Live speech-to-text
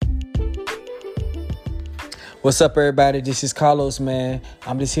What's up, everybody? This is Carlos, man.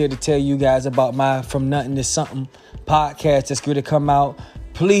 I'm just here to tell you guys about my From Nothing to Something podcast that's going to come out.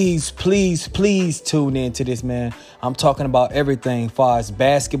 Please tune in to this, man. I'm talking about everything, as far as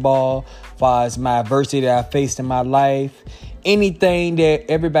basketball, as far as my adversity that I faced in my life. Anything that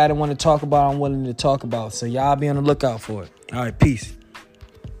everybody want to talk about, I'm willing to talk about. So y'all be on the lookout for it. All right, peace.